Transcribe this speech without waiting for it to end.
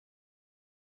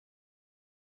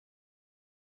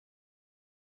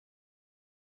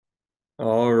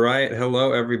All right.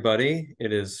 Hello, everybody.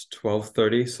 It is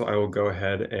 12:30, so I will go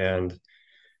ahead and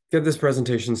get this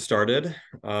presentation started.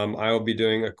 I will be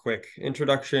doing a quick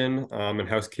introduction and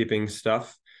housekeeping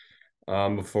stuff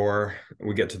before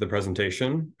we get to the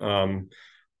presentation.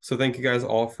 So thank you guys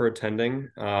all for attending.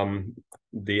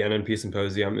 The NNP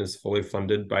Symposium is fully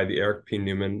funded by the Eric P.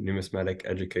 Newman Numismatic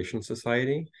Education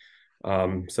Society.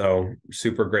 So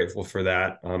super grateful for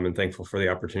that and thankful for the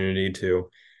opportunity to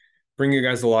bring you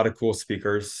guys a lot of cool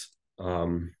speakers,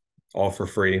 all for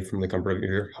free from the comfort of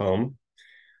your home.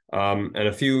 And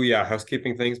a few,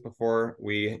 housekeeping things before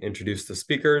we introduce the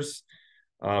speakers.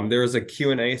 There is a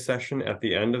Q&A session at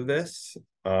the end of this,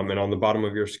 and on the bottom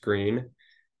of your screen,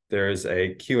 there is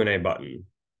a Q&A button.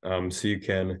 So you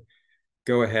can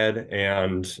go ahead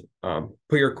and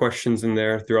put your questions in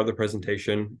there throughout the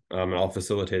presentation, and I'll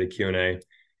facilitate a Q&A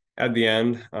at the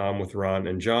end with Ron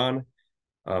and John.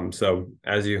 So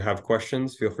as you have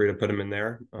questions, feel free to put them in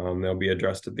there. They'll be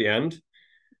addressed at the end.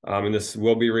 And this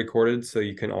will be recorded, so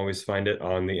you can always find it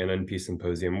on the NNP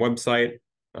Symposium website.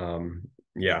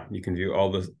 You can view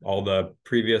all the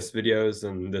previous videos,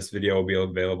 and this video will be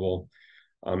available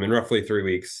in roughly 3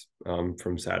 weeks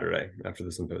from Saturday after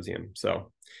the symposium.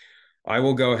 So I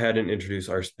will go ahead and introduce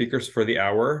our speakers for the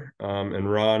hour. And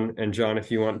Ron and John, if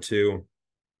you want to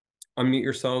unmute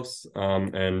yourselves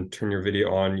and turn your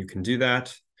video on, you can do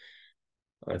that.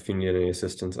 If you need any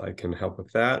assistance, I can help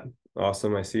with that.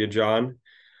 Awesome, I see you, John.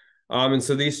 And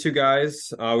so these two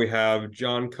guys, we have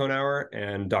John Conour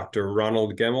and Dr.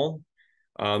 Ronald Gammill.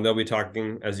 They'll be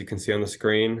talking, as you can see on the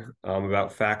screen,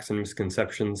 about facts and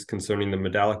misconceptions concerning the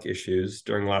Medallic issues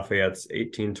during Lafayette's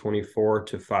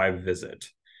 1824-5 visit.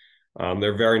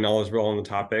 They're very knowledgeable on the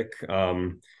topic,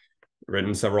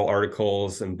 written several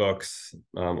articles and books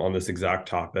on this exact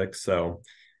topic. So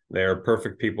they're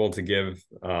perfect people to give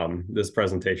this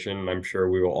presentation. I'm sure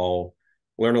we will all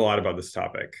learn a lot about this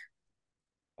topic.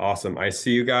 Awesome. I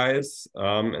see you guys.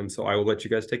 And so I will let you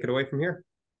guys take it away from here.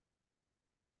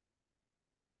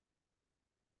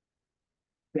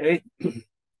 Okay.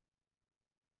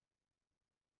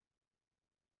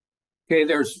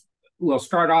 Okay, we'll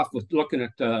start off with looking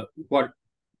at what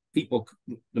people,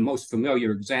 the most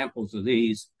familiar examples of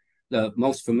these. The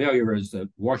most familiar is the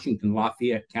Washington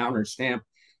Lafayette counter stamp.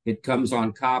 It comes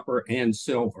on copper and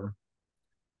silver.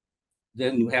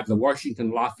 Then you have the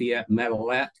Washington Lafayette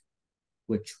Medallic,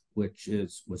 which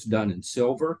was done in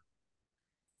silver.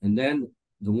 And then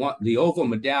the oval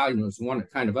medallion was the one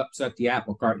that kind of upset the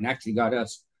apple cart and actually got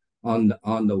us on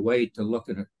the way to look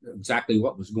at exactly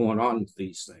what was going on with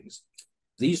these things.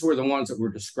 These were the ones that were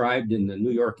described in the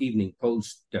New York Evening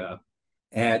Post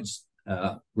ads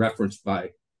referenced by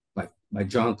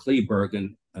John Kleberg,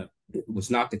 and it was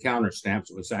not the counter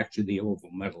stamps, it was actually the oval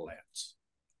medal ads.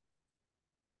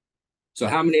 So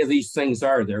how many of these things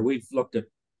are there? We've looked at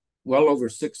well over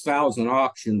 6,000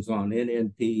 auctions on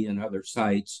NNP and other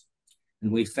sites,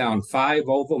 and we found 5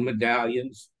 oval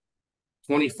medallions,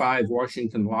 25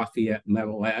 Washington Lafayette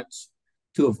medal ads,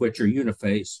 2 of which are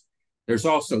uniface. There's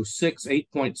also 6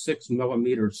 8.6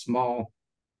 millimeter small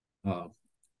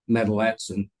medalettes,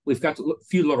 and we've got a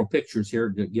few little pictures here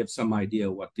to give some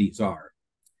idea what these are.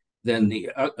 Then the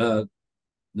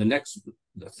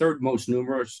third most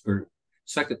numerous, or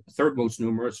third most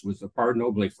numerous, was the Par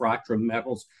Nobile Fratre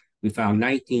medals. We found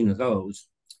 19 of those.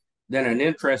 Then an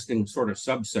interesting sort of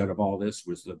subset of all this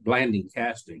was the Blanding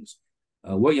castings.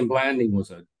 William Blanding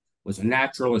was a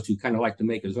naturalist who kind of liked to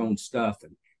make his own stuff,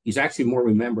 and he's actually more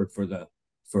remembered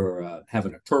for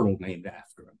having a turtle named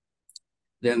after him.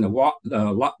 Then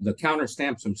the counter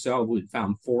stamps themselves, we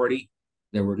found 40.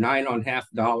 There were 9 on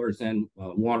 $50 and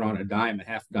 1 on a dime, a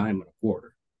half dime, and a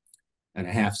quarter, and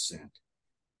a half cent.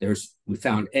 We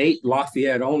found 8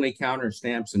 Lafayette only counter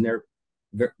stamps, and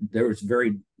there's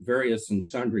very various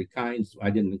and sundry kinds. I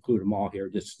didn't include them all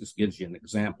here. This gives you an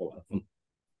example of them.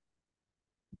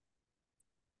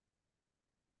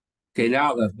 Okay,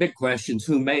 now the big question is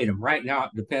who made them. Right now,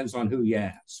 it depends on who you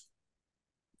ask.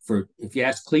 If you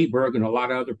ask Kleberg and a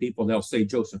lot of other people, they'll say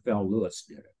Joseph L. Lewis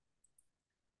did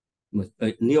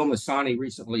it. Neil Masani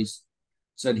recently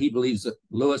said he believes that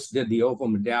Lewis did the oval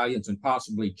medallions and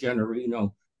possibly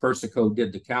Generino Persico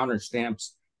did the counter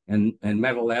stamps and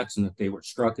medalettes, and that they were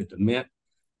struck at the mint.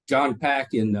 John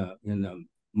Pack in the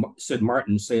Sid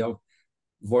Martin sale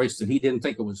voiced that he didn't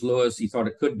think it was Lewis. He thought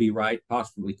it could be Wright,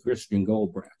 possibly Christian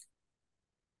Goldbrecht.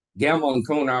 Gammill and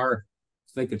Conour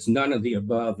think it's none of the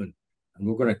above, and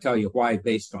we're going to tell you why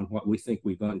based on what we think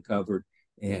we've uncovered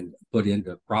and put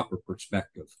into proper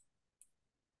perspective.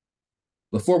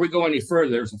 Before we go any further,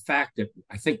 there's a fact that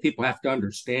I think people have to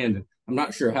understand, and I'm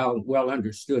not sure how well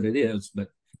understood it is, but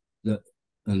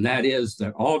and that is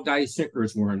that all die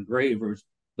sinkers were engravers,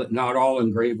 but not all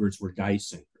engravers were die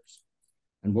sinkers.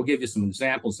 And we'll give you some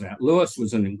examples of that. Lewis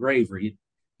was an engraver.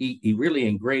 He really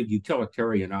engraved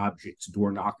utilitarian objects,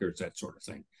 door knockers, that sort of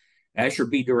thing. Asher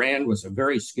B. Durand was a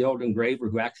very skilled engraver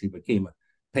who actually became a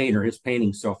painter. His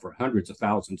paintings sell for hundreds of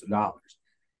thousands of dollars.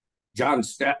 John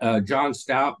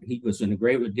Stout, he was an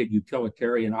engraver that did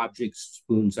utilitarian objects,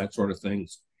 spoons, that sort of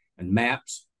things, and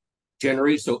maps.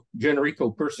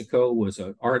 Generico Persico was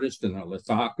an artist and a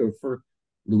lithographer.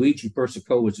 Luigi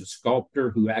Persico was a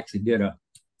sculptor who actually did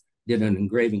an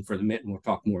engraving for the Mint, and we'll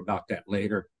talk more about that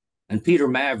later. And Peter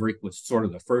Maverick was sort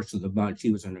of the first of the bunch. He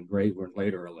was an engraver and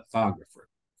later a lithographer.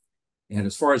 And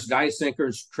as far as die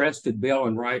sinkers, Trested, Bell,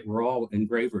 and Wright were all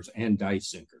engravers and die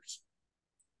sinkers.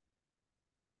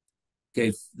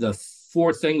 Okay, the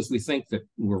four things we think that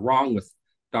were wrong with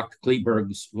Dr.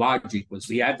 Kleberg's logic was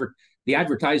the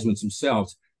advertisements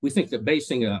themselves. We think that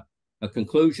basing a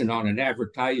conclusion on an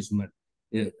advertisement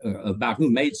about who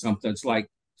made something, it's like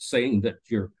saying that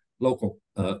your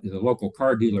the local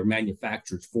car dealer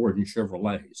manufactures Ford and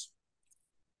Chevrolets.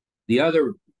 The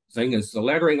other thing is the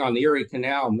lettering on the Erie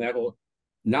Canal metal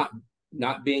not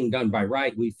being done by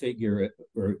Wright. We figure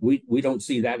we don't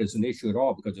see that as an issue at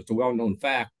all because it's a well-known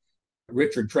fact.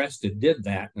 Richard Trested did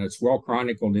that, and it's well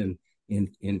chronicled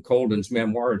in Colden's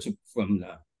memoirs from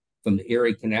the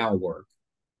Erie Canal work.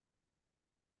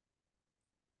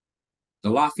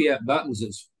 The Lafayette buttons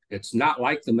it's not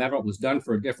like the metal. It was done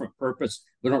for a different purpose.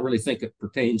 We don't really think it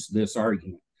pertains to this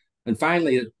argument. And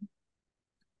finally,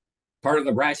 part of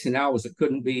the rationale was it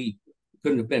couldn't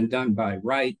have been done by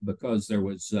Wright because there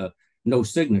was no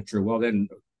signature. Well, then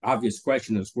obvious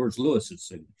question is, where's Lewis's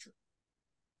signature?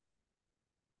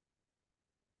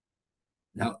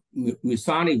 Now,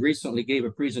 Musani recently gave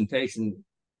a presentation,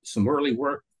 some early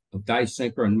work of die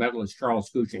sinker and metallist Charles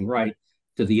Cushing Wright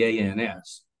to the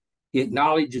ANS. He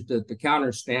acknowledged that the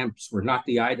counter stamps were not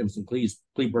the items in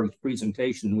Kleberg's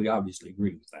presentation, and we obviously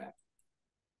agree with that.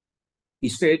 He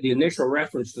stated the initial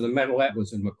reference to the Medallic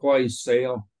was in McCoy's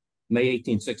sale, May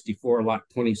 1864, lot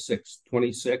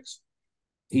 2626.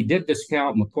 He did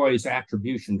discount McCoy's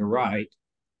attribution to Wright.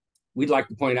 We'd like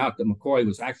to point out that McCoy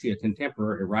was actually a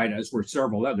contemporary Wright, as were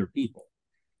several other people.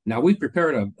 Now, we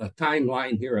prepared a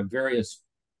timeline here of various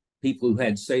people who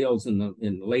had sales in the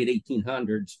late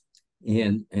 1800s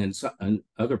and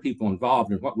other people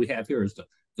involved. And what we have here is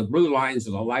the blue lines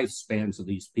are the lifespans of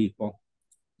these people.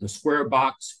 The square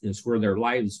box is where their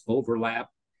lives overlap,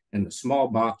 and the small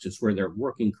box is where their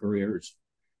working careers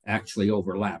actually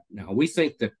overlap. Now, we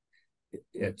think that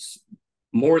it's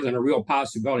more than a real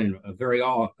possibility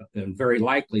and very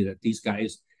likely that these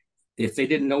guys, if they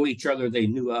didn't know each other, they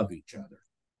knew of each other.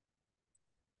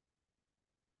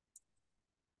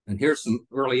 And here's some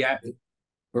early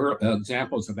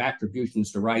examples of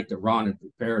attributions to Wright that Ron had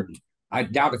prepared. And I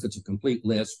doubt if it's a complete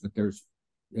list, but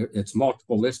it's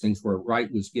multiple listings where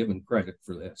Wright was given credit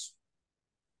for this,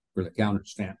 for the counter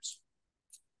stamps.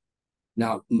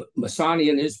 Now, Masani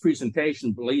in his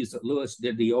presentation believes that Lewis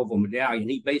did the oval medallion.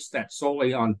 He based that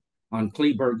solely on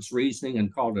Kleberg's reasoning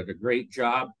and called it a great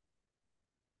job.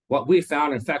 What we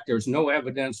found, in fact, there's no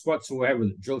evidence whatsoever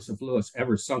that Joseph Lewis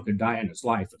ever sunk a die in his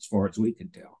life, as far as we can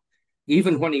tell.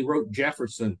 Even when he wrote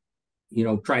Jefferson,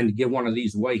 trying to give one of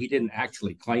these away, he didn't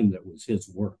actually claim that it was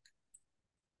his work.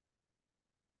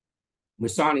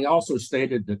 Masani also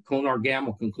stated that Conour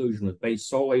Gammill conclusion was based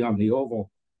solely on the oval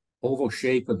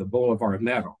shape of the bowl of our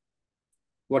metal.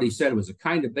 What he said was a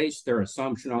kind of based their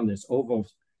assumption on this oval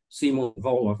seamless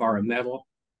bowl of our metal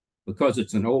because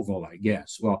it's an oval, I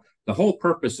guess. Well, the whole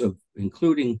purpose of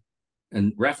including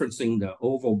and referencing the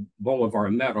oval bowl of our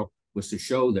metal was to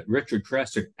show that Richard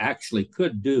Trested actually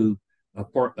could do a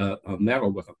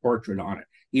metal with a portrait on it,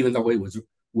 even though he was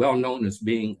well known as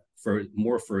being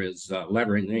more for his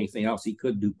lettering than anything else. He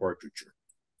could do portraiture.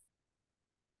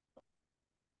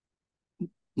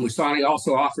 Musani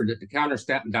also offered that the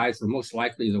counterstamp dies were most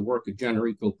likely the work of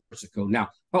Generico Persico. Now,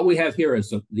 what we have here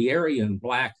is the area in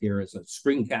black here is a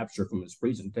screen capture from his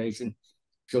presentation.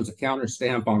 Shows a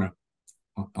counterstamp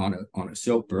on a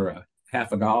silver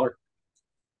 $50.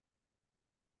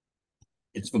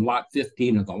 It's from lot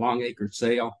 15 of the Longacre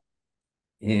sale,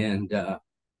 and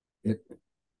it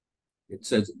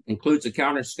says includes a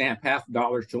counterstamp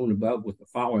 $50 shown above with the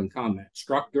following comment: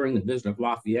 struck during the visit of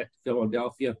Lafayette to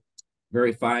Philadelphia.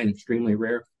 Very fine, extremely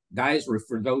rare. Dies were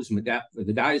for those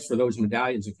the dies for those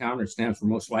medallions and counterstamps were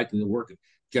most likely the work of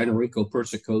Generico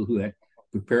Persico, who had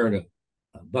prepared a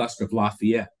bust of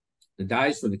Lafayette. The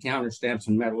dies for the counterstamps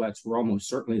and medallettes were almost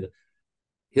certainly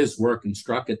his work and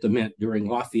struck at the Mint during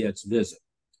Lafayette's visit.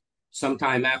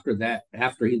 sometime after that,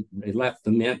 they left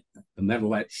the mint, the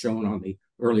medallettes shown on the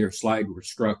earlier slide were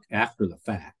struck after the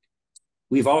fact.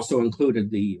 We've also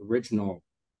included the original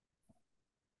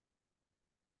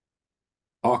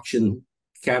auction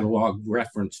catalog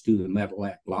reference to the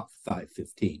medallette lot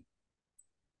 515.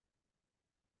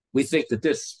 We think that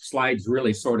this slide is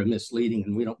really sort of misleading,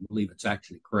 and we don't believe it's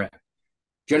actually correct.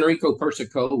 Generico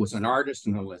Persico was an artist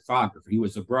and a lithographer. He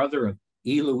was the brother of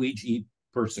E. Luigi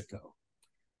Persico.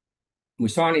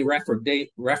 Musani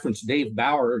referenced Dave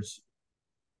Bowers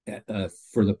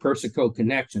for the Persico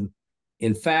connection.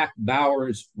 In fact,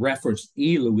 Bowers referenced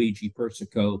E. Luigi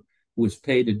Persico, who was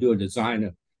paid to do a design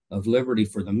of Liberty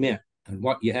for the Mint. And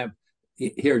what you have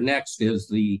here next is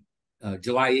the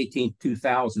July 18,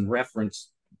 2000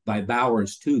 reference by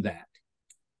Bowers to that.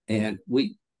 And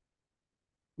we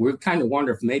kind of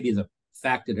wonder if maybe the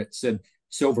fact that it said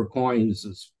silver coins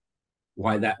is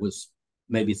why that was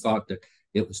maybe thought that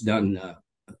it was done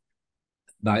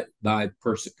by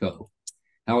Persico.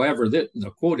 However, the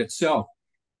quote itself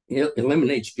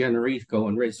eliminates Generico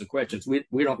and raises the questions.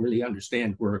 We don't really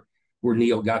understand where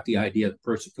Neil got the idea that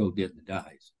Persico did the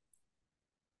dies.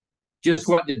 Just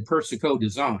what did Persico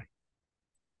design?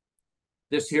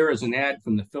 This here is an ad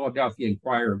from the Philadelphia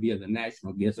Inquirer via the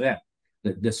National Gazette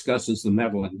that discusses the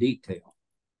medal in detail.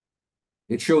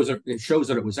 It shows that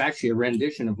it was actually a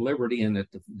rendition of Liberty, and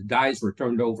that the dies were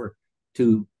turned over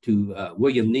to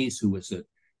William Neese, who was the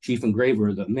chief engraver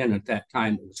of the Mint at that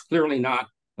time. It was clearly not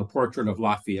a portrait of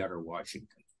Lafayette or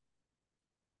Washington.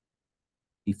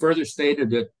 He further stated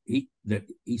that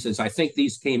he says, I think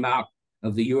these came out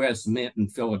of the U.S. Mint in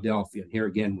Philadelphia. And here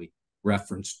again, we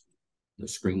referenced the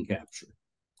screen capture.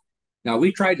 Now,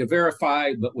 we tried to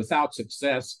verify, but without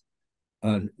success.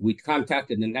 We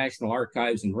contacted the National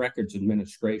Archives and Records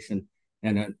Administration,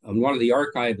 and one of the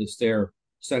archivists there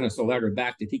sent us a letter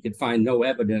back that he could find no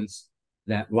evidence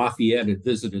that Lafayette had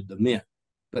visited the Mint.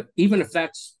 But even if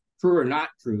that's true or not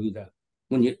true,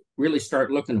 when you really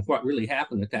start looking at what really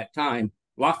happened at that time,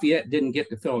 Lafayette didn't get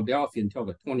to Philadelphia until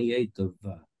the 28th of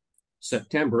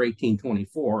September,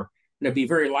 1824. And it'd be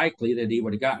very likely that he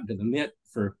would have gotten to the Mint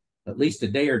for at least a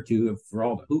day or two for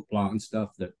all the hoopla and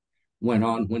stuff that went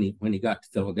on when he got to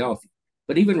Philadelphia.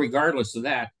 But even regardless of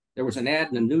that, there was an ad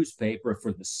in the newspaper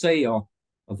for the sale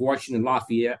of Washington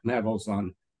Lafayette medals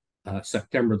on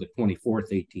September the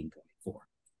 24th, 1824.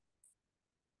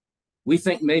 We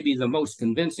think maybe the most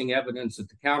convincing evidence that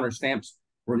the counterstamps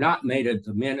were not made at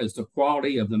the Mint is the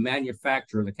quality of the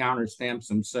manufacture of the counterstamps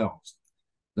themselves.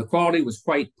 The quality was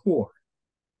quite poor.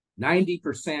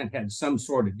 90% had some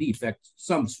sort of defect,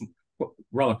 some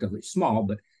relatively small,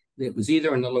 but it was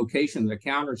either in the location of the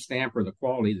counterstamp or the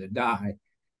quality of the die.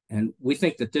 And we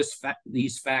think that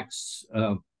these facts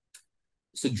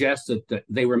suggest that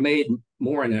they were made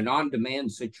more in an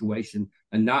on-demand situation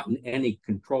and not in any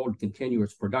controlled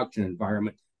continuous production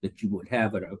environment that you would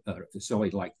have at a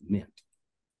facility like the Mint.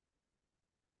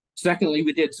 Secondly,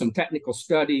 we did some technical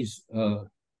studies to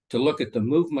look at the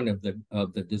movement of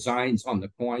the designs on the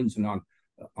coins and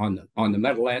on the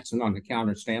medallettes and on the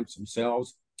counterstamps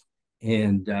themselves.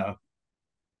 And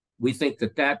we think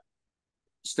that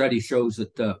study shows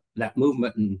that that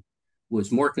movement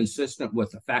was more consistent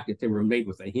with the fact that they were made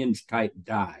with a hinge type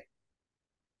die.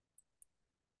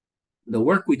 The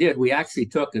work we did, we actually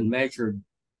took and measured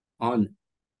on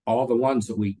all the ones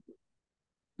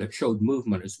that showed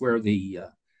movement, is where the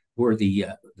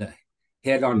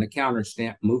head on the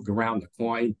counterstamp moved around the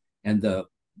coin, and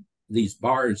these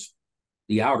bars,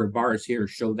 the outer bars here,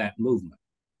 show that movement.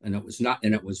 And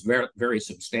it was very, very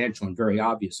substantial and very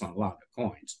obvious on a lot of the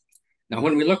coins. Now,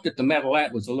 when we looked at the medallette,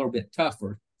 it was a little bit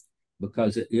tougher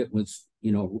because it was,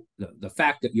 the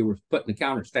fact that you were putting the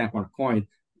counterstamp on a coin,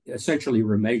 essentially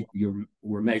you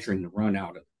were measuring the run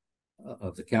out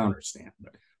of the counterstamp.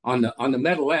 But on the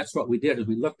medallettes, what we did is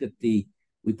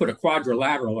we put a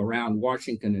quadrilateral around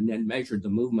Washington and then measured the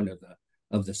movement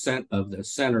of the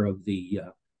center of the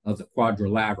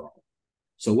quadrilateral.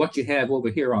 So what you have over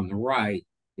here on the right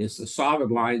is the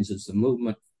solid lines is the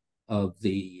movement of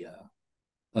the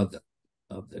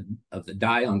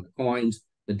die on the coins.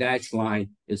 The dashed line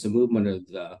is the movement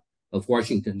of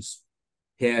Washington's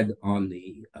head on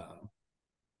the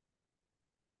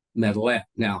medallette.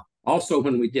 Now, also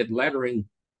when we did lettering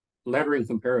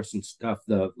comparison stuff,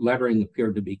 the lettering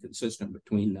appeared to be consistent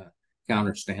between the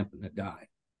counterstamp and the die,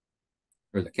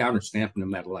 or the counterstamp and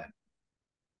the medallette.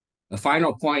 The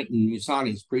final point in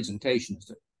Musani's presentation is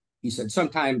that he said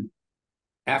sometime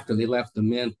after they left the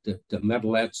Mint that the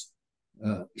medallettes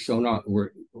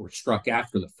were struck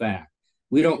after the fact.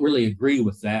 We don't really agree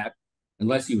with that,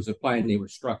 unless he was implying they were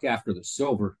struck after the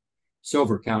silver.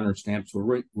 silver counterstamps,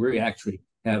 where we actually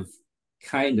have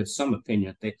kind of some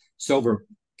opinion that silver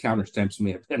counterstamps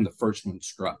may have been the first one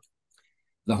struck.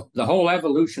 The whole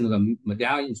evolution of the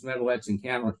medallions, medallettes, and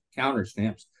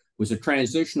counterstamps was a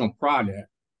transitional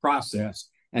process,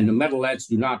 and the medallettes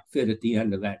do not fit at the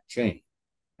end of that chain.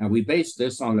 Now, we base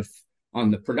this on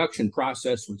the production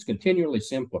process, was continually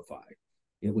simplified.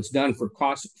 It was done for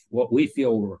what we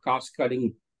feel were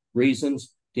cost-cutting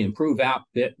reasons, to improve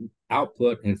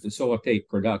output and facilitate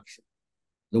production.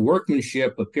 The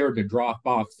workmanship appeared to drop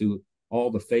off through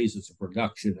all the phases of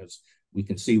production, as we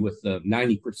can see with the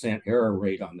 90% error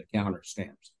rate on the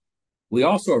counterstamps. We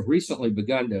also have recently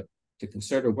begun to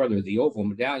consider whether the oval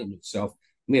medallion itself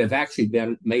may have actually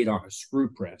been made on a screw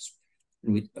press.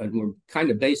 And we're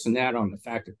kind of basing that on the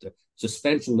fact that the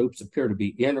suspension loops appear to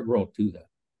be integral to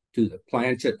the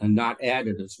planchet and not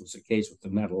added, as was the case with the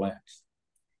Medallics.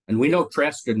 And we know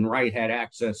Trested and Wright had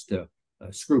access to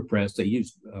a screw press. They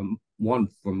used one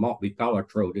from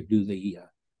Maltby-Pelletreau to do the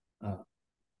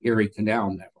Erie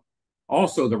Canal metal.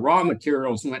 Also, the raw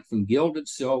materials went from gilded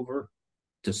silver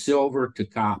to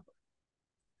copper.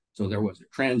 So there was a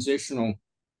transitional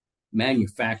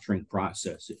manufacturing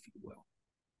process, if you will.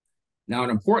 Now, an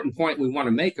important point we want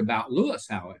to make about Lewis,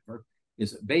 however,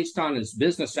 is that based on his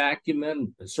business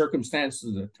acumen, the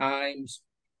circumstances of the times,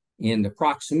 and the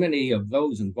proximity of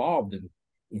those involved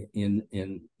in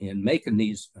making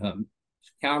these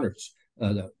counters,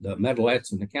 the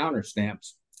medallettes and the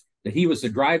counterstamps, that he was the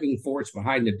driving force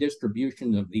behind the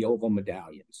distribution of the oval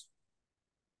medallions.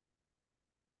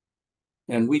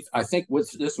 And I think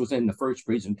this was in the first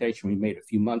presentation we made a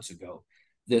few months ago.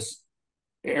 This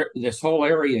whole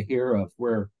area here of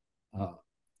where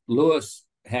Lewis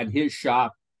had his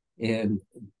shop and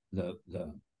the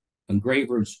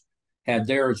engravers had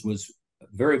theirs was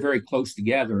very, very close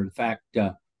together. In fact,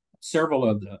 several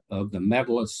of the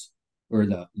medallists or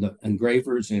the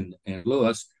engravers and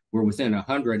Lewis were within a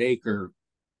 100-acre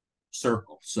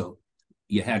circle. So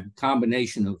you had a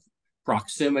combination of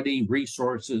proximity,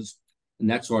 resources, and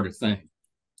that sort of thing.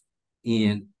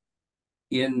 And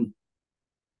in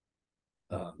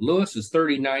Lewis's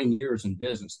 39 years in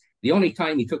business, the only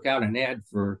time he took out an ad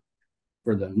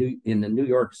in the New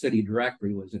York City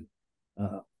Directory was in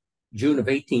June of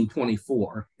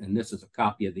 1824, and this is a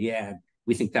copy of the ad.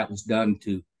 We think that was done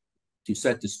to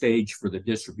set the stage for the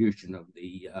distribution of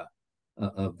the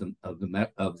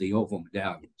oval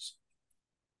medallions.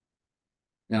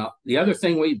 Now, the other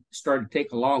thing we started to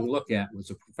take a long look at was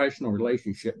a professional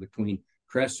relationship between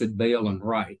Trested, Bale, and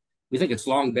Wright. We think it's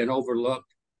long been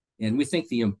overlooked, and we think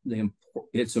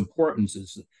its importance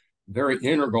is very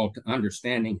integral to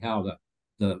understanding how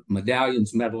the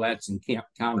medallions, medallettes, and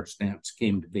counterstamps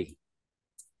came to be.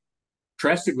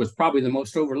 Trested was probably the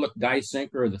most overlooked die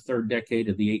sinker of the third decade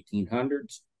of the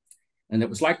 1800s, and it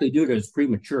was likely due to his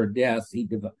premature death. He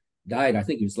died, I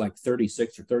think he was like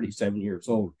 36 or 37 years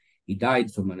old. He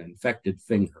died from an infected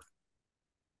finger.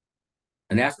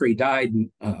 And after he died,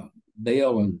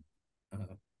 Bale and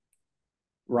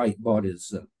Wright bought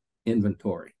his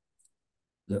inventory.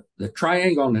 The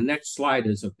triangle on the next slide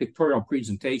is a pictorial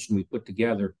presentation we put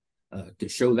together to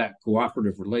show that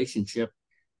cooperative relationship.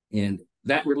 And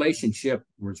that relationship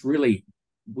was really,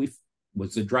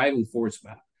 was the driving force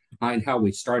behind how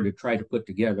we started to try to put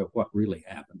together what really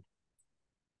happened.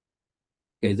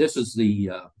 Okay, this is the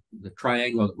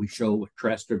triangle that we show with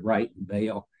Trested, Wright, and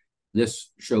Bale.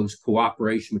 This shows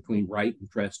cooperation between Wright and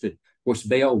Trested. Of course,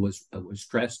 Bale was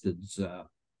Trested's,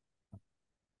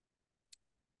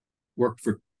 worked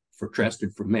for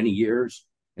Trested for many years.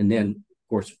 And then, of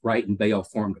course, Wright and Bale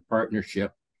formed a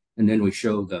partnership. And then we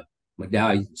show the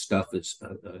medallion stuff is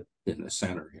in the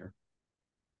center here.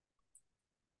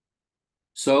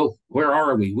 So where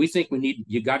are we? We think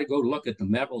you got to go look at the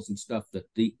metals and stuff that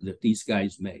these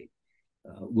guys made.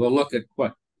 We'll look at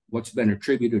what's been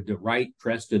attributed to Wright,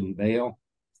 Trested, and Bale.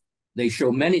 They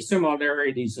show many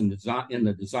similarities in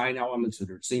the design elements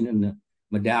that are seen in the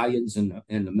medallions and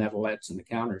the medallettes and the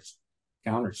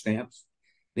counterstamps.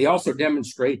 They also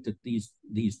demonstrate that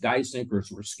these die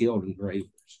sinkers were skilled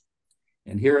engravers.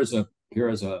 And here is a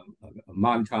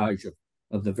montage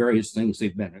of the various things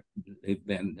they've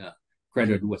been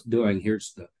credited with doing.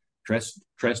 Here's the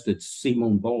Trested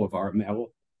Simon Bolivar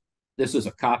medal. This is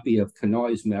a copy of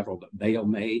Conour's medal that Bale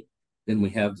made. Then we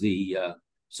have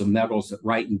some medals that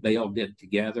Wright and Bale did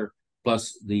together,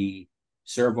 plus the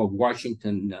several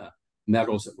Washington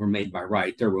medals that were made by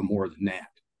Wright. There were more than that.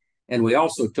 And we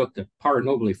also took the Par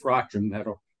Nobile Fractum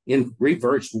medal in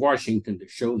reversed Washington to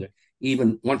show that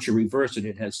even once you reverse it,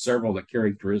 it has several of the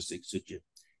characteristics that you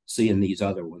see in these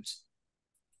other ones.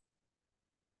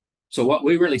 So what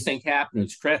we really think happened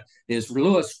is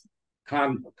Lewis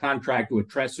contracted with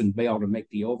Tress and Bale to make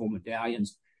the oval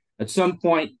medallions. At some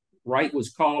point, Wright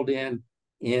was called in,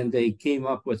 and they came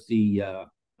up with the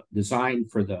design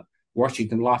for the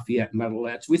Washington Lafayette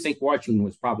medallettes. We think Washington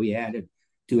was probably added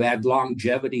to add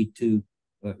longevity to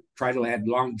try to add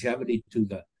longevity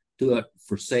to it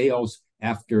for sales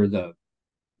after the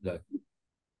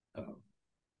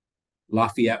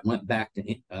Lafayette went back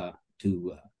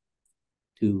to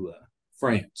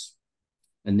France,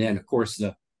 and then of course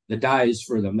the dies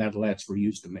for the medallettes were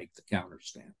used to make the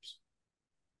counterstamps.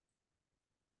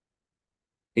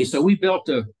 Okay, so we built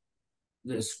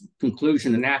this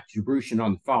conclusion and attribution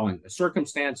on the following: the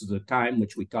circumstances of the time,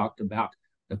 which we talked about,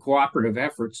 the cooperative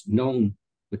efforts known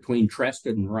between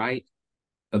Trested and Wright,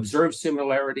 observed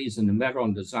similarities in the metal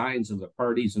and designs of the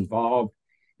parties involved,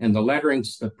 and the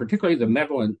letterings, particularly the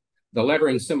metal and the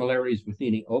lettering similarities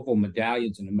between the oval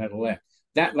medallions and the medallette.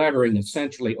 That lettering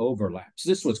essentially overlaps.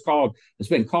 This was called, it's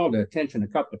been called to attention a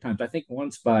couple of times, I think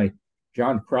once by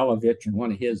John Krelovich in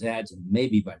one of his ads, and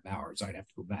maybe by Bowers. I'd have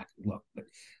to go back and look.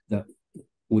 But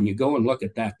when you go and look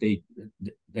at that,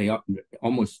 they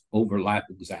almost overlap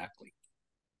exactly.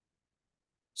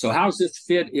 So how's this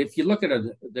fit? If you look at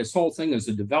this whole thing as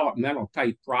a developmental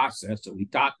type process that we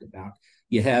talked about,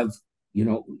 you have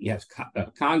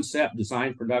concept,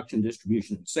 design, production,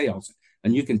 distribution, and sales.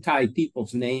 And you can tie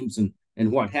people's names and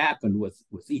what happened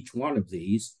with each one of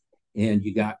these. And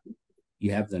you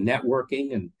have the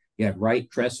networking, and you have Wright,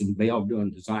 Tress, and Bale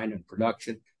doing design and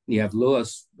production. And you have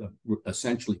Lewis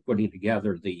essentially putting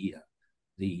together the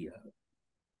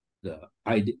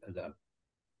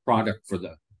product for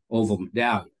the oval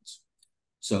medallions.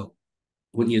 So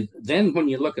when you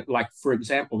look at, like, for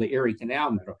example, the Erie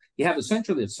Canal medal, you have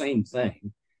essentially the same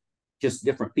thing, just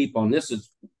different people. And this is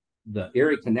the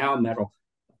Erie Canal medal.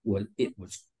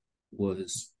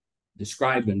 Was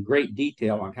described in great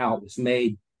detail on how it was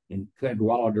made in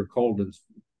Cadwallader Colden's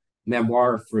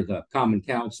memoir for the Common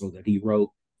Council that he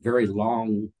wrote. Very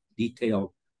long,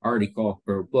 detailed article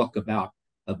or book about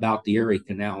the Erie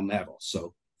Canal medal.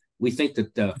 So we think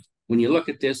that when you look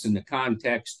at this in the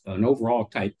context, an overall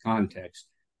type context,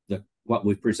 that what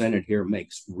we presented here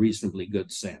makes reasonably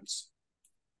good sense.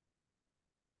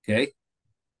 Okay.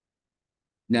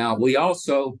 Now we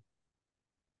also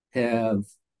have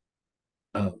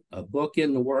a book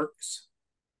in the works,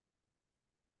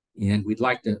 and we'd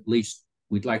like to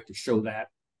show that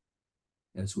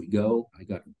as we go. I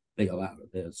got to bail out of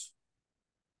this.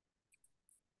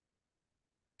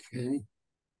 Okay.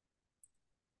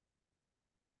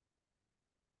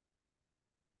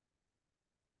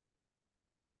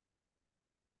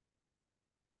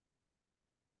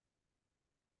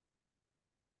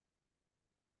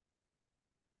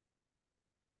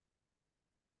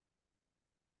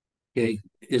 Okay,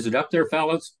 is it up there,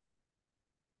 fellas?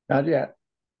 Not yet.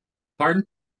 Pardon?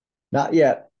 Not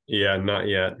yet. Yeah, not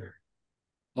yet.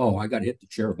 Oh, I got to hit the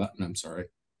share button. I'm sorry.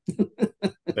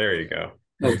 There you go.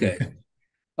 Okay.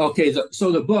 Okay,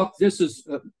 so the book, this is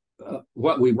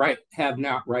what we have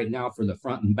right now for the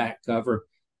front and back cover.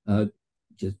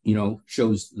 Just,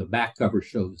 shows the back cover,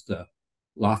 shows the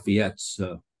Lafayette's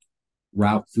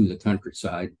route through the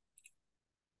countryside.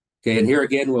 Okay, and here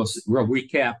again, we'll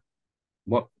recap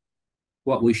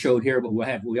what we showed here, but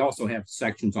we also have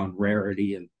sections on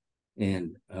rarity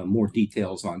and more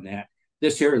details on that.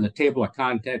 This here in the table of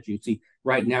contents, you see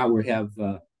right now we have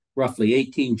roughly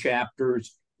 18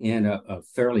 chapters and a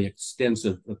fairly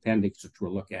extensive appendix, which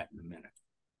we'll look at in a minute.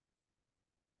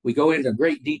 We go into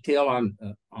great detail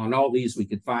on all these we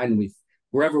could find.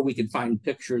 Wherever we could find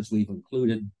pictures, we've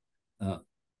included,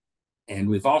 and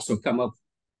we've also come up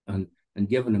and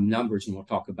given them numbers, and we'll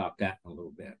talk about that in a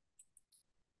little bit.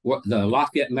 What the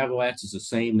Lafayette medallettes is the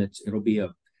same.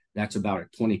 That's about a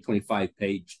 25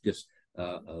 page just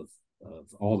of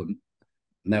all the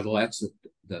medallettes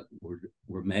that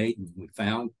were made and we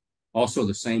found. Also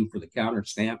the same for the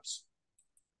counterstamps.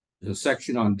 There's a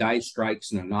section on die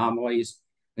strikes and anomalies,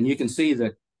 and you can see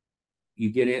that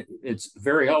you get it. It's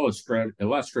very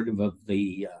illustrative of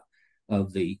the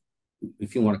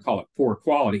if you want to call it poor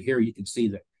quality. Here you can see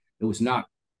that it was not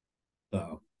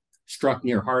struck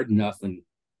near hard enough, and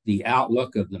the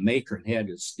outlook of the matron head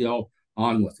is still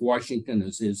on with Washington,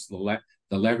 as is the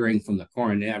lettering from the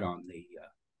coronet on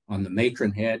the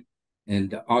matron head,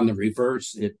 and on the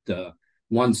reverse,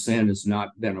 1 cent has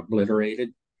not been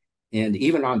obliterated, and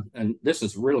even and this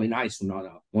is really nice one on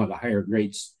one of the higher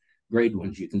grade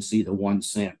ones. You can see the 1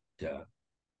 cent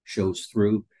shows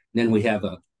through. And then we have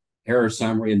a error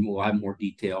summary, and we'll have more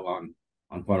detail on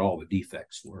what all the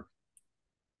defects were.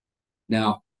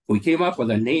 Now, we came up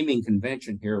with a naming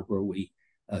convention here where we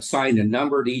assigned a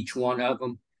number to each one of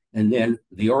them, and then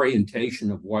the orientation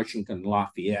of Washington and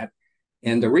Lafayette.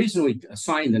 And the reason we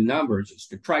assign the numbers is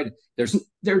to try to,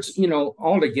 there's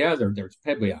altogether, there's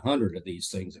probably 100 of these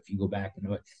things if you go back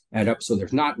and add up. So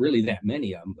there's not really that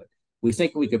many of them, but we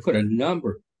think we could put a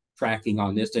number tracking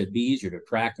on this. It'd be easier to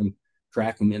track them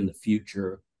in the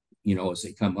future, as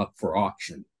they come up for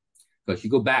auction. Because you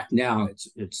go back now,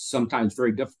 it's sometimes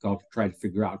very difficult to try to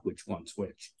figure out which one's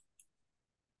which.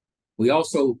 We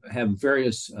also have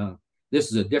various,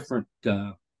 this is a different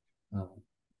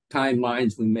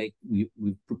timelines we make. We've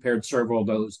prepared several of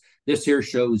those. This here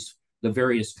shows the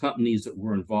various companies that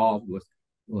were involved with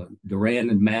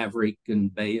Durand and Maverick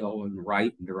and Bale and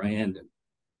Wright and Durand.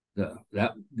 And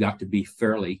that got to be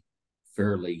fairly,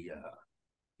 you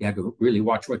had to really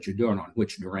watch what you're doing on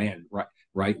which Durand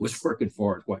Wright was working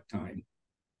for at what time.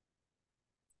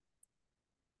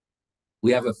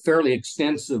 We have a fairly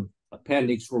extensive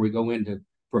appendix where we go in to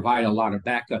provide a lot of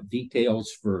backup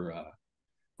details for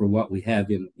what we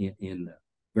have in the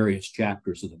various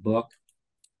chapters of the book.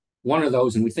 One of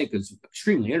those, and we think is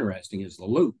extremely interesting, is the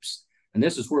loops. And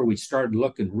this is where we started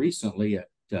looking recently at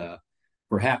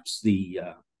perhaps the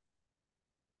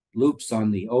loops on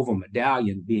the oval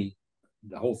medallion being,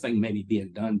 the whole thing maybe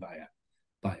being done by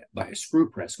a screw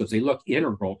press, because they look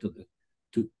integral to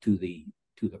the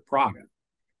product.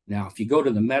 Now, if you go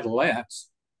to the medallettes,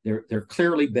 they're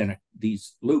clearly been,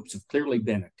 these loops have clearly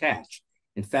been attached.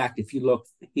 In fact, if you look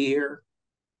here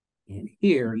and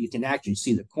here, you can actually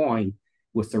see the coin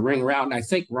with the ring around. And I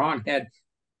think Ron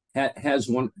has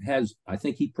I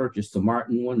think he purchased the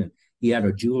Martin one, and he had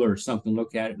a jeweler or something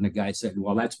look at it, and the guy said,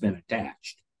 well, that's been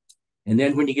attached. And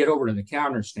then when you get over to the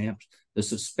counter stamps, the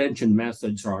suspension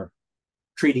methods are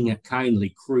treating it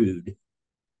kindly crude.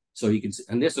 So you can see,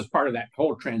 and this is part of that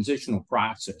whole transitional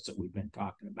process that we've been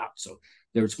talking about. So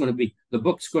there's going to be, the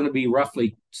book's going to be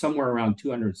roughly somewhere around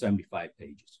 275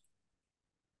 pages.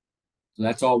 So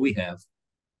that's all we have.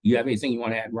 You have anything you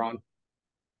want to add, Ron?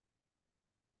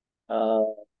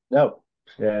 No.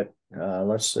 Yeah.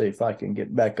 Let's see if I can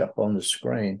get back up on the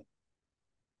screen.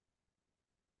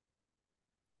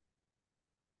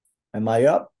 Am I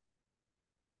up?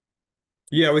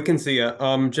 Yeah, we can see you.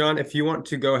 John, if you want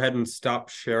to go ahead and stop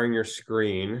sharing your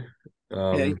screen,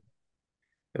 Okay.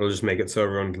 It'll just make it so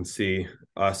everyone can see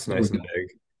us nice and big.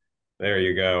 There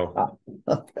you go.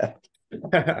 Okay.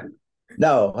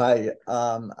 No,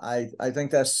 I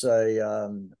think that's a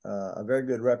very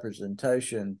good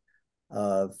representation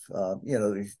of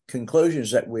the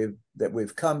conclusions that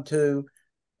we've come to,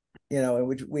 and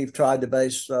we've tried to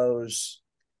base those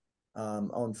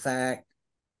on fact.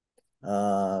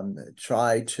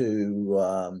 Try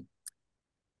to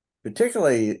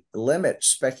particularly limit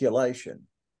speculation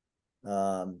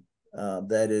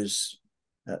that is,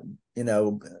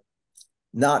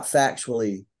 not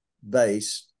factually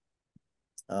based,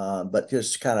 but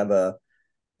just kind of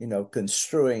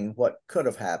construing what could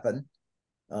have happened.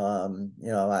 I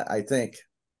think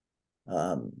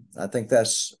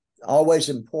that's always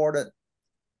important.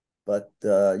 But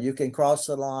you can cross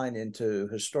the line into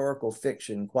historical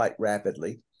fiction quite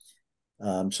rapidly.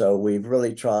 So we've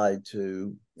really tried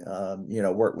to,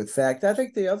 work with fact. I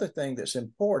think the other thing that's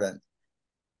important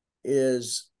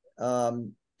is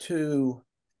to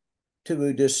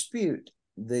dispute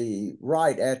the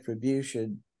right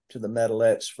attribution to the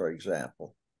medallettes, for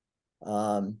example.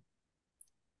 The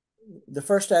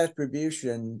first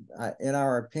attribution, in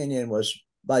our opinion, was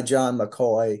by John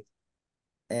McCoy.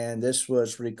 And this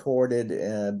was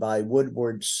recorded by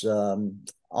Woodward's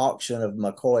auction of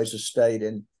McCoy's estate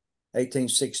in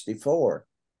 1864.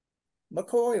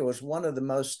 McCoy was one of the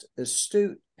most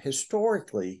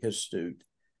historically astute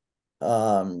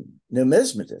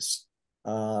numismatists.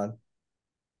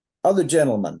 Other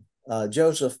gentlemen,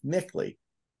 Joseph Mickley,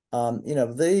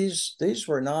 these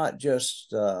were not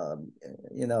just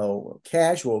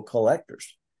casual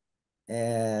collectors.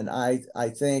 And I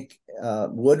think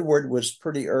Woodward was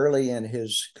pretty early in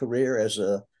his career as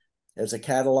a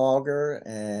cataloger,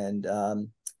 and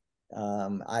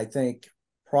I think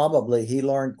probably he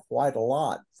learned quite a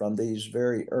lot from these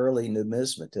very early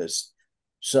numismatists.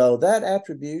 So that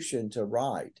attribution to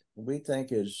Wright, we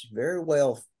think, is very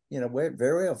well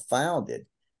founded,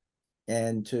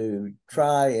 and to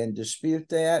try and dispute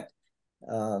that,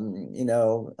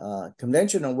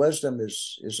 conventional wisdom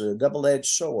is a double-edged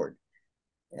sword.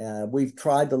 We've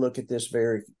tried to look at this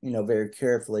very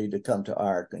carefully to come to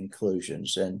our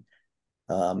conclusions. And,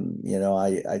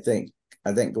 I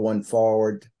think going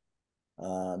forward,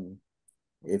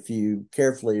 if you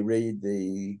carefully read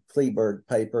the Kleberg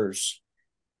papers,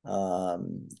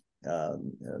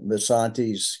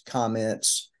 Masanti's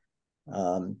comments,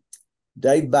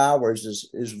 Dave Bowers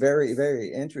is very,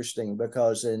 very interesting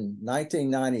because in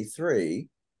 1993,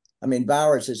 I mean,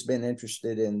 Bowers has been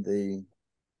interested in the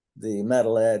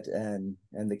Medallic and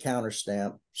the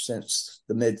counterstamp since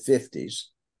the mid-50s.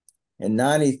 In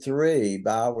 93,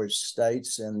 Bowers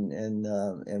states in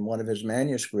one of his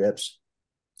manuscripts,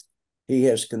 he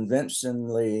has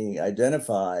convincingly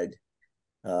identified,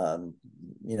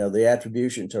 the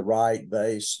attribution to Wright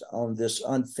based on this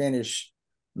unfinished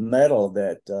metal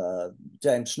that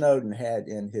James Snowden had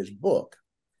in his book.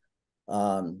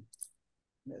 I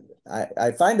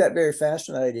find that very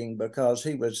fascinating because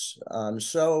he was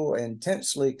so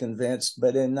intensely convinced,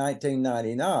 but in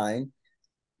 1999,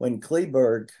 when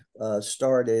Kleberg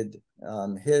started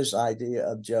his idea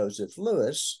of Joseph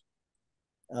Lewis,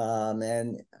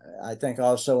 and I think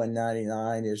also in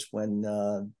 99 is when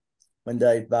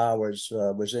Dave Bowers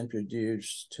was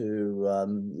introduced to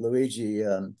Luigi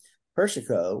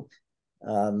Persico.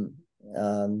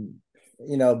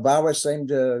 Bowers seemed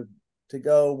to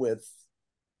go with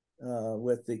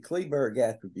the Kleberg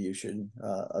attribution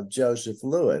of Joseph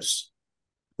Lewis,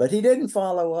 but he didn't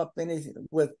follow up anything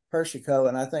with Persico,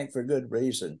 and I think for good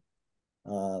reason.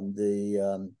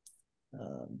 The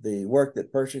work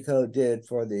that Persico did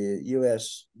for the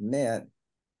U.S. Mint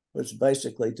was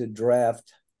basically to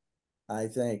draft, I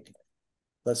think,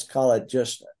 let's call it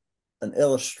just an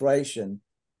illustration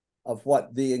of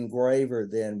what the engraver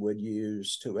then would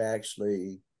use to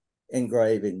actually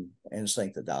engrave and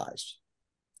sink the dies.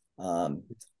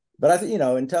 But I think,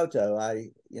 in toto,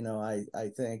 I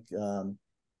think,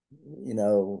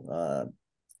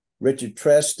 Richard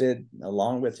Trested,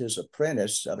 along with his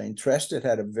apprentice, I mean, Trested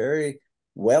had a very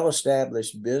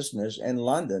well-established business in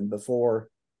London before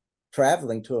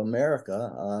traveling to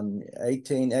America.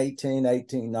 1818,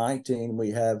 1819, we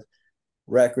have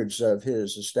records of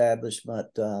his establishment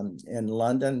in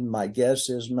London. My guess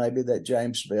is maybe that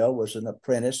James Bell was an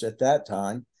apprentice at that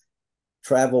time,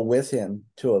 traveled with him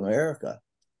to America.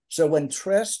 So when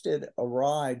Trested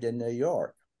arrived in New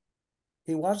York,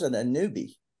 he wasn't a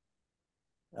newbie.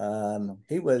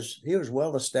 He was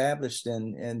well established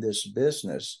in this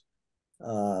business,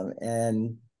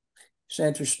 and it's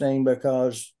interesting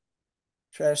because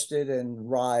Trested and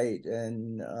Wright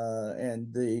and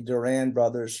the Durand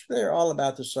brothers, they're all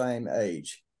about the same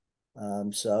age,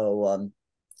 so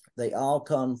they all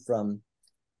come from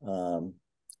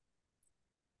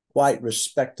quite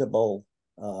respectable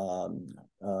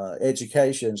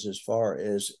educations as far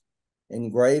as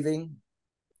engraving,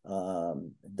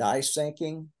 die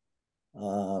sinking,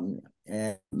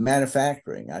 and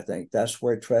manufacturing. I think that's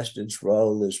where Trested's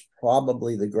role is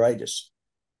probably the greatest.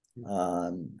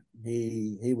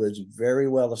 He was very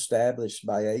well established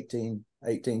by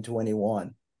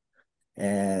 1821,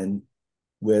 and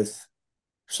with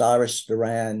Cyrus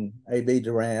Durand, A.B.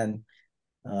 Durand,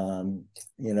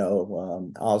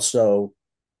 also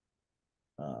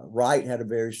Wright had a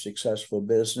very successful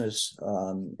business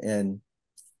in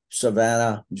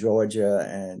Savannah, Georgia,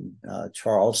 and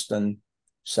Charleston,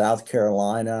 South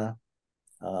Carolina.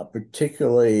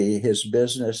 Particularly his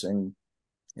business in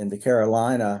the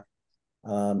Carolina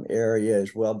area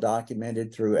is well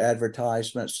documented through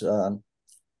advertisements.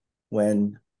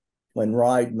 When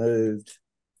Wright moved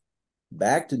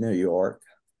back to New York,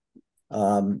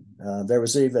 there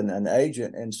was even an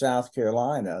agent in South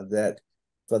Carolina that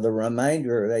for the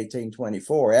remainder of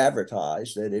 1824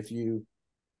 advertised that if you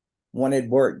wanted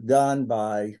work done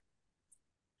by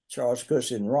Charles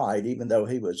Cushing Wright, even though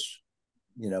he was,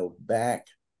 back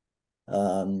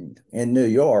in New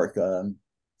York,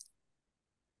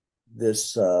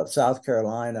 this South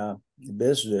Carolina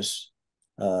business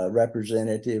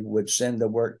representative would send the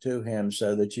work to him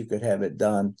so that you could have it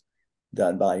done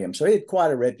by him. So he had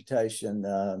quite a reputation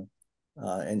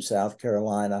in South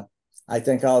Carolina. I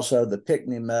think also the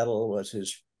Pinckney medal was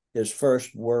his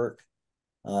first work,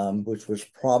 which was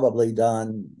probably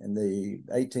done in the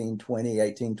 1820,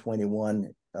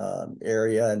 1821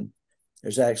 area. And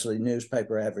there's actually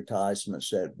newspaper advertisements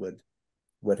that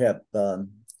would help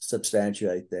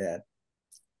substantiate that.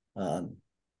 Been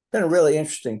a really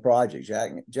interesting project.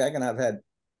 Jack and I've had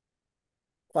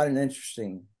quite an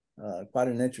interesting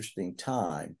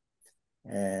time,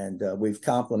 and we've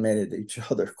complemented each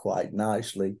other quite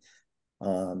nicely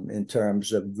in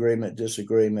terms of agreement,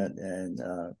 disagreement, and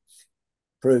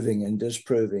proving and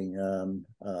disproving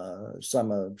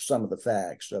some of the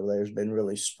facts. So there's been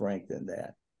really strength in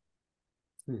that.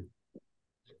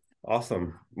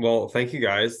 Awesome. Well, thank you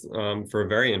guys for a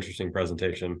very interesting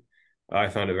presentation. I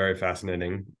found it very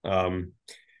fascinating.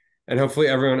 And hopefully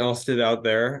everyone else did out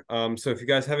there. So if you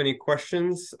guys have any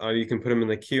questions, you can put them in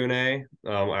the Q&A.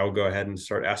 I will go ahead and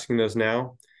start asking those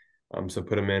now. So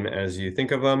put them in as you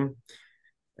think of them,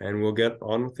 and we'll get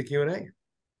on with the Q&A.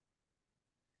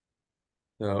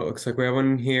 So it looks like we have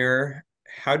one here.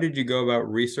 How did you go about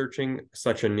researching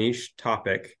such a niche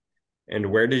topic,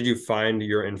 and where did you find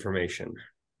your information?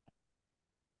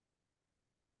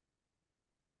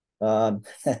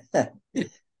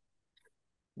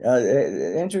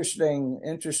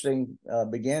 Interesting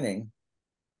beginning.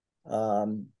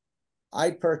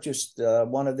 I purchased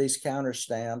one of these counter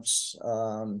stamps,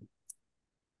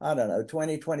 I don't know,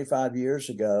 20, 25 years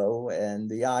ago. And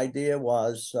the idea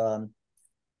was,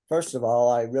 first of all,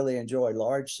 I really enjoy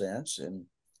large cents. And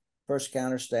first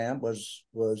counter stamp was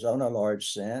on a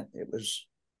large cent. It was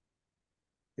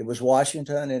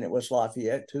Washington and it was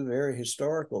Lafayette, two very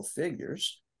historical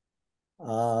figures.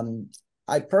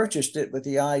 I purchased it with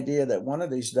the idea that one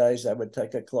of these days I would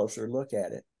take a closer look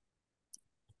at it.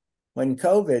 When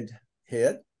COVID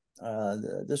hit,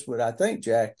 this would, I think,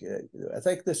 Jack, I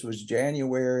think this was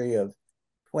January of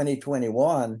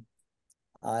 2021.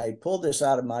 I pulled this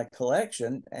out of my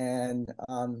collection, and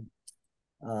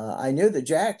I knew that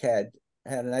Jack had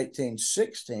an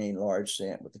 1816 large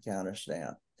cent with the counter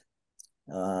stamp.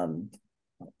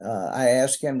 I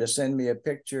asked him to send me a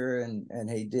picture, and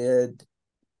he did.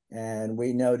 And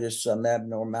we noticed some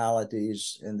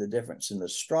abnormalities in the difference in the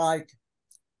strike.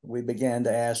 We began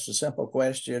to ask the simple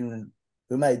question,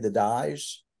 who made the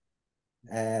dies?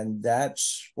 And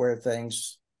that's where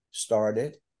things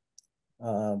started.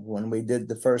 When we did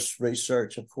the first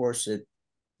research, of course,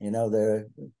 there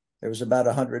was about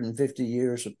 150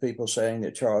 years of people saying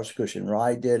that Charles Cushing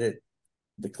Rye did it.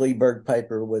 The Kleberg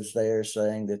paper was there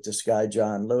saying that this guy,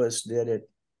 John Lewis, did it.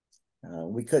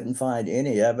 We couldn't find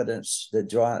any evidence that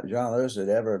John Lewis had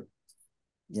ever,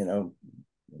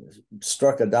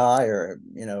 struck a die or,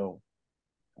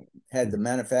 had the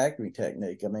manufacturing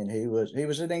technique. I mean, he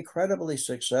was an incredibly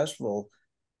successful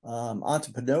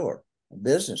entrepreneur,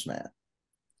 businessman.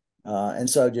 And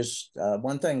so just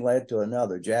one thing led to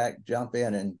another. Jack, jump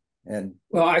in and.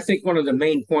 Well, I think one of the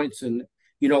main points, and,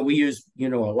 we use, a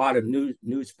lot of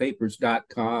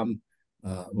newspapers.com.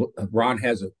 Ron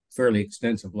has a fairly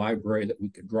extensive library that we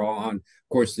could draw on. Of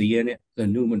course, the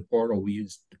Newman Portal we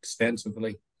used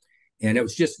extensively. And it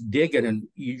was just digging, and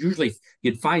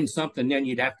you'd find something, then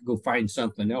you'd have to go find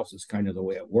something else. Is kind of the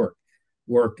way it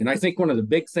worked. And I think one of the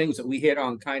big things that we hit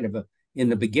on kind of in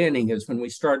the beginning is when we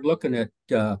started looking at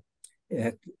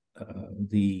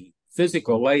the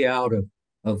physical layout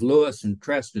of Lewis and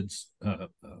Trested's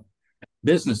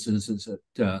businesses, is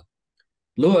that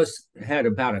Lewis had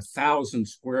about 1,000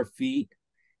 square feet,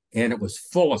 and it was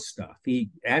full of stuff. He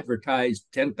advertised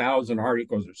 10,000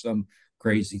 articles or some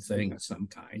crazy thing of some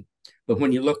kind. But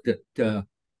when you looked at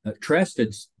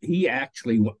Trested's, he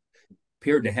actually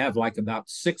appeared to have like about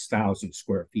 6,000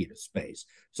 square feet of space.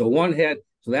 So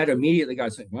that immediately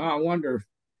got saying, well, I wonder,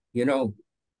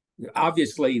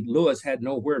 obviously Lewis had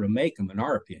nowhere to make them, in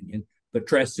our opinion, but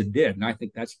Trested did. And I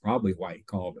think that's probably why he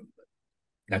called him. But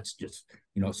that's just,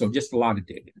 so just a lot of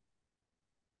digging.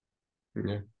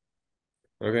 Yeah.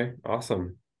 Okay,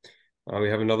 awesome. We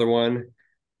have another one.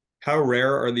 How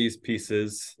rare are these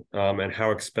pieces, and how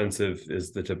expensive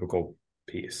is the typical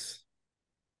piece?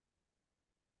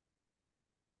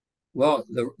 Well,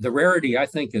 the rarity, I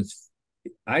think,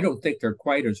 I don't think they're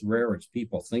quite as rare as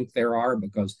people think there are,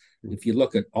 because if you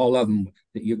look at all of them,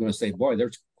 that you're going to say, boy,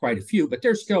 there's quite a few, but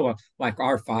there's still like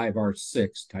R5,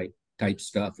 R6 type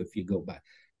stuff if you go by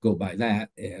that.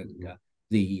 And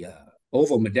the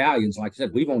oval medallions, like I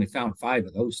said, we've only found 5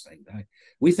 of those things.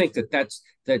 We think that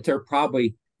they're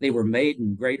probably, they were made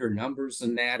in greater numbers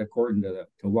than that, according to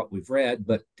what we've read.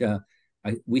 But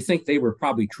we think they were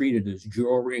probably treated as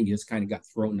jewelry and just kind of got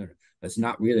thrown in as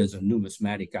not really as a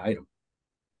numismatic item.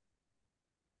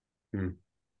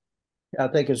 I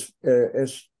think as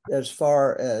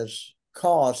far as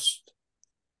cost,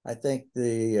 I think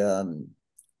the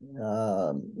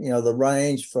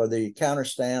range for the counter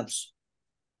stamps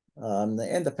in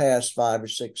the past 5 or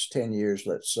 6, 10 years,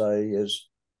 let's say, is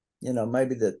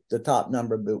maybe the top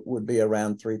number would be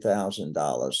around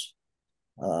 $3,000.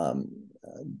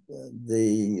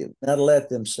 The Medallic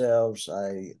themselves,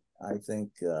 I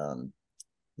think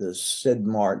the Sid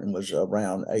Martin was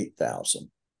around 8,000.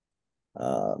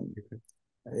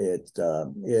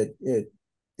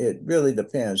 It really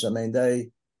depends. I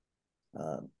mean,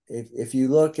 if you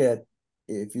look at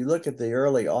the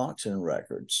early auction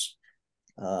records,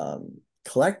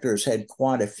 collectors had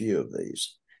quite a few of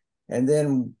these. And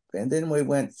then and then we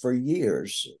went for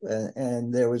years,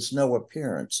 and there was no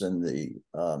appearance in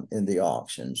the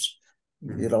auctions.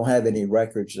 You don't have any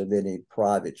records of any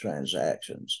private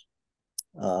transactions.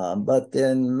 But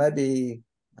then maybe,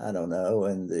 I don't know,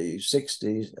 in the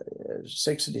 60s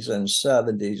and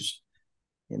 70s,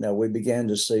 we began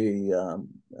to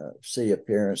see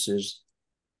appearances.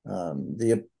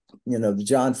 The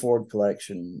John Ford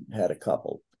collection had a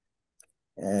couple.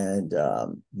 And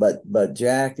but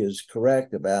Jack is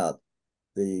correct about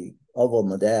the oval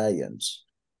medallions.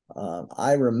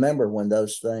 I remember when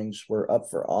those things were up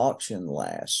for auction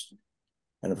last,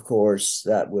 and of course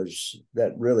that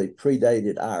really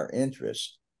predated our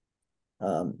interest.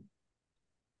 I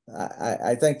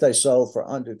think they sold for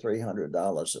under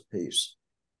 $300 a piece.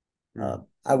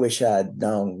 I wish I had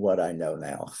known what I know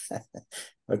now,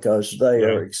 because they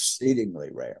are exceedingly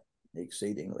rare,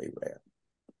 exceedingly rare.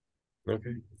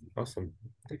 Okay, awesome.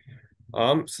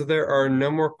 So there are no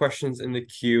more questions in the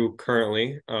queue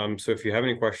currently. So if you have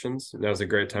any questions, now's a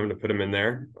great time to put them in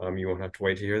there. You won't have to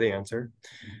wait to hear the answer.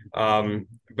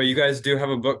 But you guys do have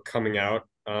a book coming out.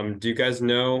 Do you guys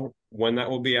know when that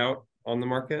will be out on the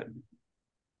market?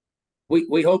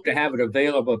 We hope to have it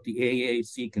available at the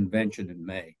AAC convention in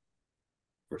May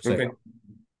for sale. Okay.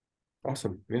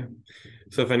 Awesome. Yeah.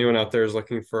 So if anyone out there is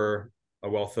looking for a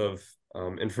wealth of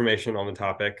information on the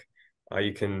topic,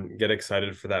 you can get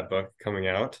excited for that book coming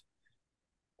out.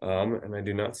 And I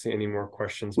do not see any more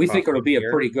questions. We think it'll be a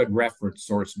pretty good reference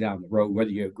source down the road, whether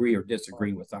you agree or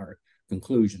disagree with our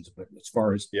conclusions. But as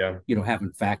far as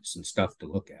having facts and stuff to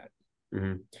look at.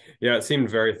 Yeah, it seemed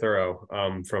very thorough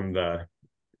from the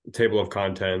table of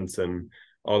contents and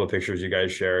all the pictures you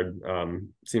guys shared.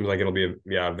 Seems like it'll be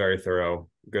a very thorough,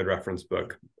 good reference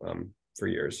book for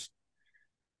years.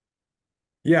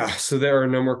 Yeah, so there are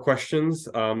no more questions.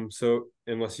 So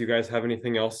unless you guys have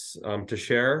anything else to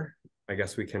share, I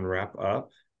guess we can wrap up.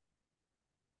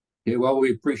 Yeah, well,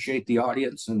 we appreciate the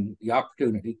audience and the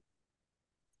opportunity.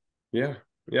 Yeah,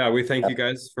 we thank you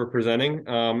guys for presenting,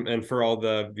 and for all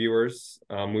the viewers.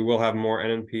 We will have more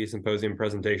NNP Symposium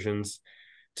presentations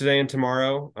today and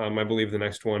tomorrow. I believe the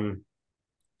next one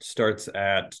starts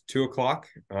at 2 o'clock.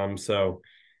 So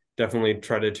definitely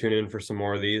try to tune in for some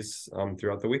more of these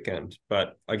throughout the weekend.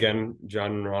 But again,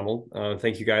 John and Ronald,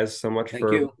 thank you guys so much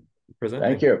for presenting.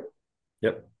 Thank you.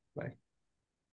 Yep. Bye.